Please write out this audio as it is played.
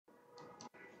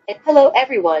Hello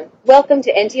everyone, welcome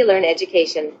to NT Learn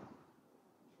Education.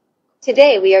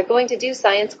 Today we are going to do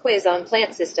science quiz on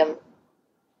plant system.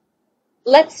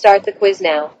 Let's start the quiz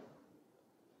now.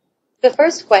 The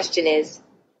first question is,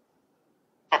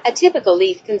 a typical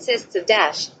leaf consists of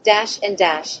dash, dash and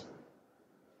dash.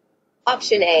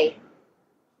 Option A,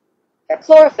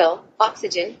 chlorophyll,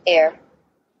 oxygen, air.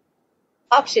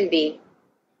 Option B,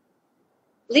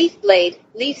 leaf blade,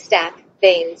 leaf stack,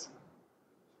 veins.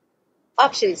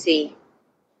 Option C,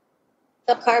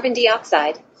 carbon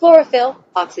dioxide, chlorophyll,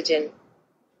 oxygen.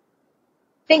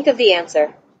 Think of the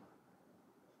answer.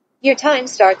 Your time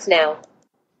starts now.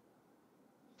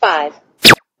 5,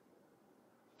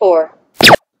 4,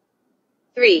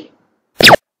 3,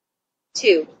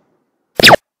 2,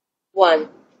 1,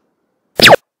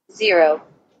 0.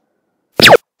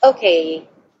 Okay.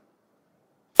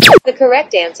 The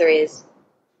correct answer is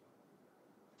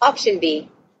option B,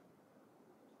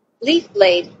 leaf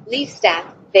blade, leaf stack,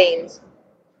 veins.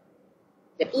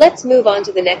 Let's move on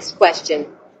to the next question.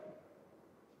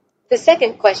 The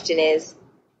second question is,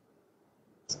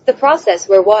 the process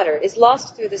where water is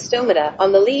lost through the stomata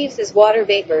on the leaves as water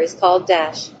vapor is called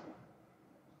dash.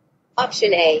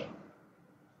 Option A,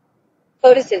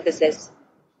 photosynthesis.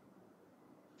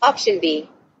 Option B,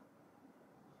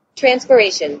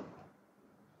 transpiration.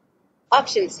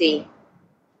 Option C,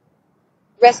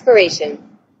 respiration.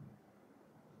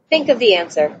 Think of the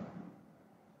answer.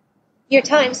 Your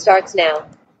time starts now.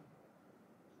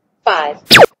 5,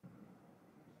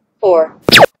 4,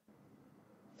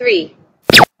 3,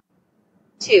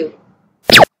 2,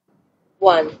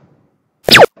 1,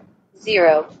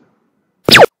 0.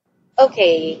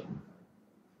 Okay.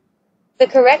 The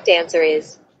correct answer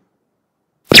is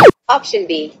option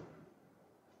B,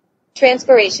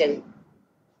 transpiration.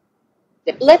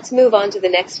 Let's move on to the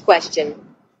next question.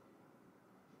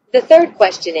 The third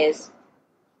question is,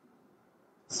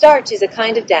 starch is a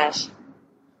kind of dash.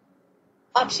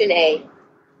 Option A,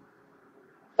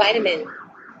 vitamin.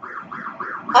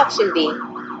 Option B,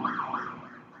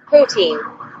 protein.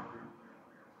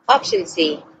 Option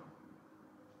C,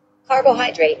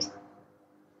 carbohydrate.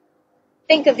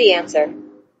 Think of the answer.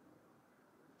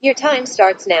 Your time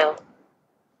starts now.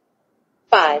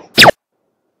 5,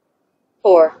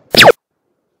 4,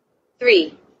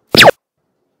 3,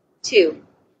 2,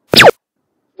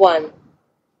 1,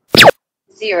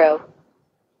 0.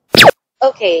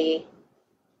 Okay.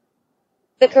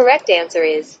 The correct answer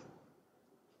is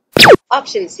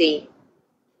option C,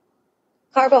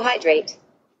 carbohydrate.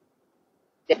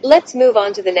 Let's move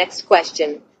on to the next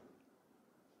question.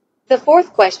 The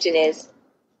fourth question is,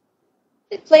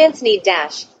 plants need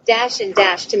dash, dash and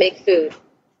dash to make food.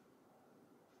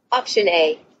 Option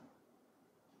A,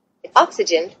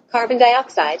 oxygen, carbon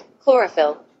dioxide,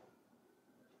 chlorophyll.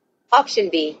 Option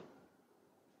B,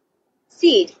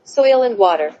 seed, soil and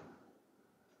water.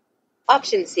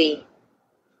 Option C,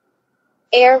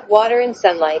 air, water and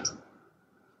sunlight.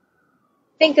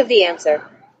 Think of the answer.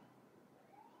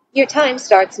 Your time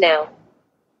starts now.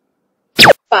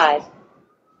 5,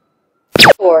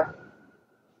 4,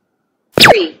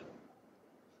 3,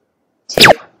 2,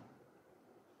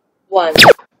 1,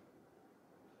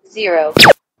 0.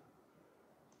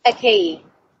 Okay.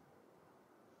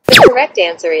 The correct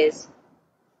answer is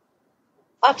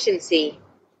option C,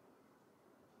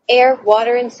 air,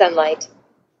 water and sunlight.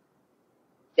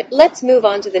 Let's move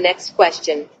on to the next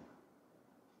question.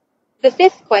 The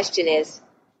fifth question is,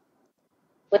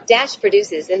 what dash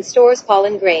produces and stores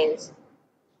pollen grains?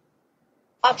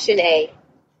 Option A,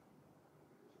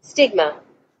 stigma.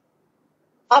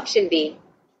 Option B,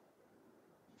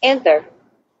 anther.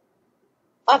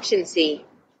 Option C,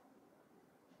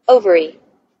 ovary.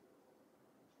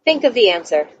 Think of the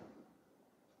answer.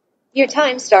 Your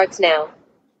time starts now.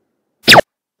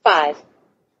 5,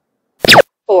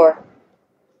 4,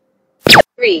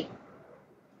 3,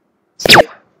 2,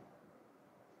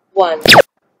 1,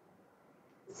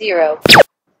 0.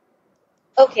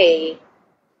 Okay.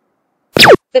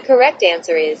 The correct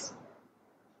answer is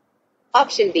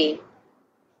option B,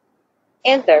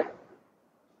 anther.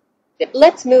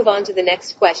 Let's move on to the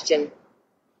next question.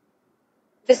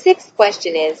 The sixth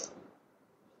question is,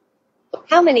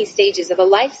 how many stages of a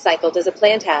life cycle does a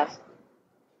plant have?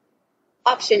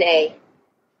 Option A,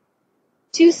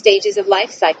 2 stages of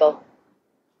life cycle.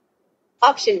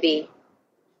 Option B,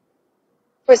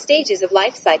 4 stages of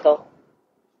life cycle.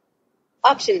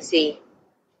 Option C,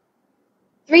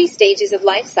 3 stages of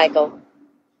life cycle.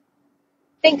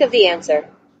 Think of the answer.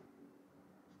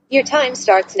 Your time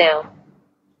starts now.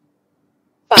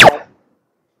 5,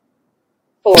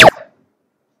 4,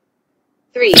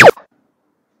 3,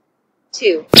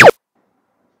 2,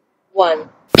 1,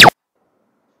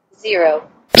 0.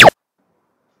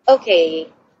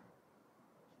 Okay.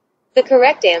 The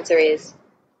correct answer is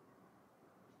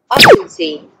option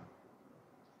C.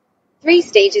 3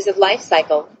 stages of life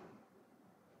cycle.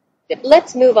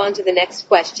 Let's move on to the next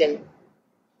question.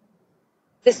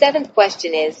 The 7th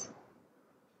question is,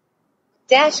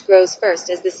 dash grows first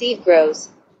as the seed grows.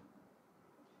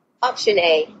 Option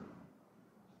A,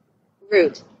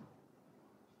 root.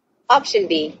 Option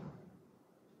B,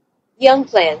 young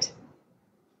plant.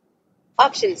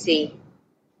 Option C,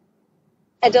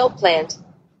 adult plant.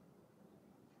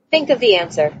 Think of the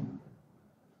answer.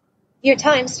 Your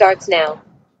time starts now.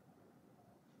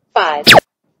 5,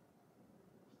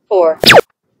 4,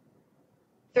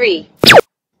 3,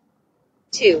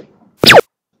 2,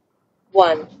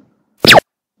 1,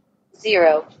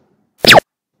 0.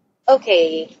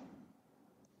 Okay.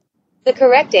 The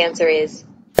correct answer is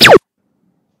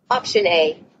option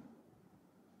A,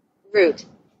 root.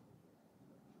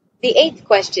 The 8th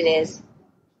question is,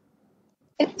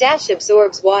 dash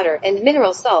absorbs water and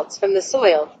mineral salts from the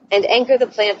soil and anchor the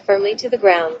plant firmly to the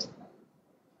ground.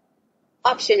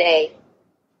 Option A,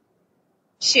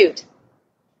 shoot.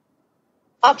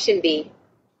 Option B,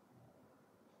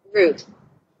 root.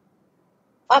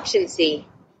 Option C,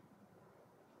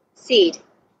 seed.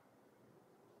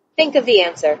 Think of the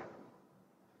answer.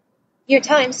 Your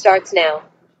time starts now.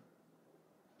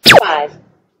 5,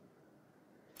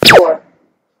 4,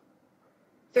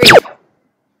 3,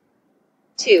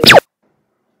 2,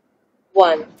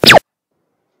 1,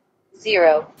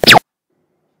 0.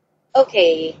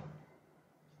 Okay.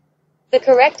 The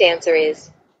correct answer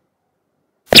is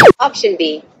option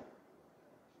B,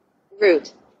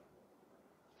 root.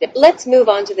 Let's move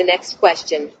on to the next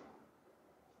question.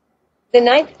 The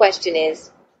 9th question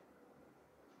is,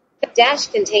 dash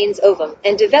contains ovum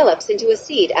and develops into a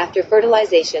seed after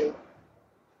fertilization.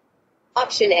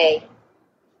 Option A,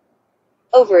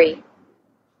 ovary.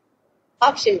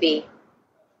 Option B,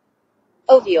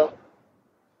 ovule.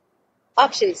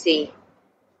 Option C,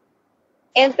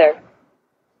 anther.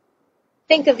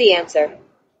 Think of the answer.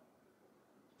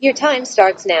 Your time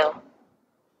starts now.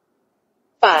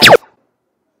 5,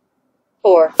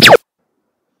 4,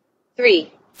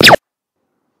 3,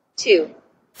 2,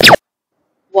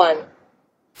 1,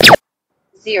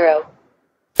 0.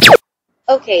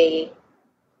 Okay.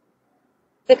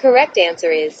 The correct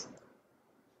answer is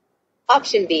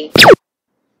option B,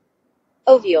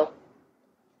 ovule.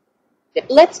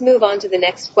 Let's move on to the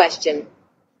next question.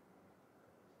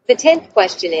 The 10th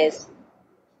question is,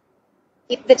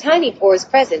 the tiny pores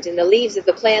present in the leaves of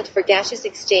the plant for gaseous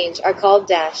exchange are called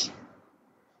dash.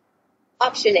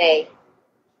 Option A,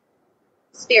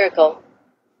 spiracle.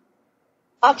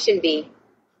 Option B,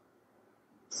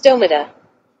 stomata.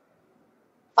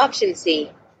 Option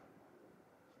C,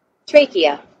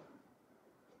 trachea.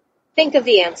 Think of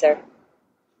the answer.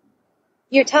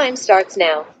 Your time starts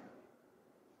now.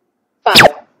 5,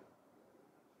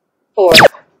 4,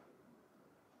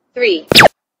 3,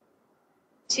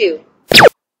 2,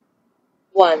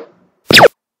 1,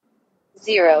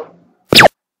 0.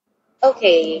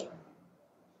 Okay.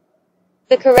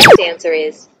 The correct answer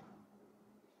is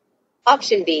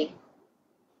option B,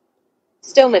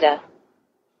 stomata.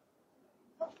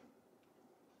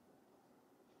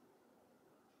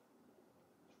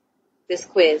 This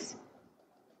quiz.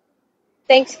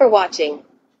 Thanks for watching.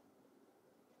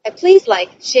 Please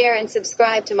like, share, and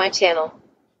subscribe to my channel.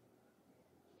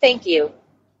 Thank you.